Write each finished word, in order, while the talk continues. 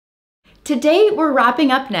Today, we're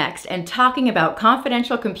wrapping up next and talking about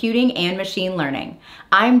confidential computing and machine learning.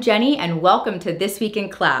 I'm Jenny, and welcome to This Week in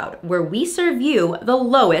Cloud, where we serve you the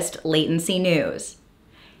lowest latency news.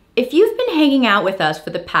 If you've been hanging out with us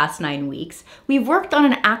for the past 9 weeks, we've worked on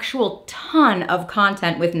an actual ton of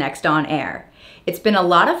content with Next OnAir. It's been a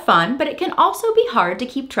lot of fun, but it can also be hard to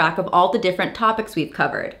keep track of all the different topics we've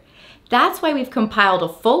covered. That's why we've compiled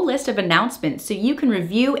a full list of announcements so you can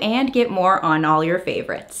review and get more on all your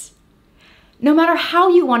favorites. No matter how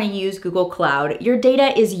you want to use Google Cloud, your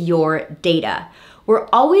data is your data. We're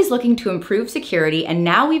always looking to improve security, and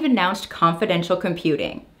now we've announced confidential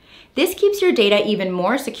computing. This keeps your data even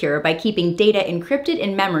more secure by keeping data encrypted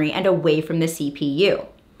in memory and away from the CPU.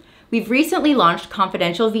 We've recently launched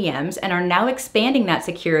confidential VMs and are now expanding that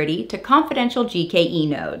security to confidential GKE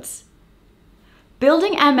nodes.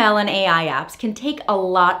 Building ML and AI apps can take a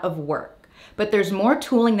lot of work, but there's more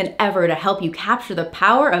tooling than ever to help you capture the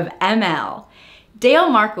power of ML.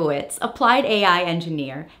 Dale Markowitz, applied AI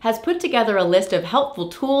engineer, has put together a list of helpful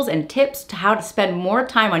tools and tips to how to spend more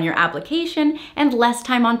time on your application and less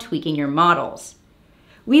time on tweaking your models.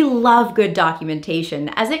 We love good documentation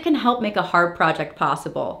as it can help make a hard project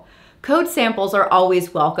possible. Code samples are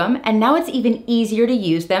always welcome, and now it's even easier to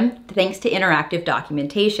use them thanks to interactive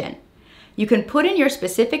documentation. You can put in your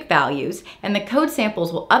specific values, and the code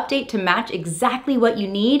samples will update to match exactly what you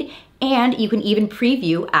need, and you can even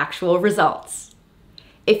preview actual results.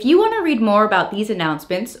 If you want to read more about these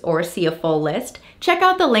announcements or see a full list, check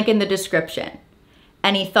out the link in the description.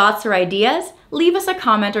 Any thoughts or ideas? Leave us a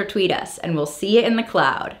comment or tweet us, and we'll see you in the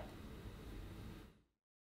cloud.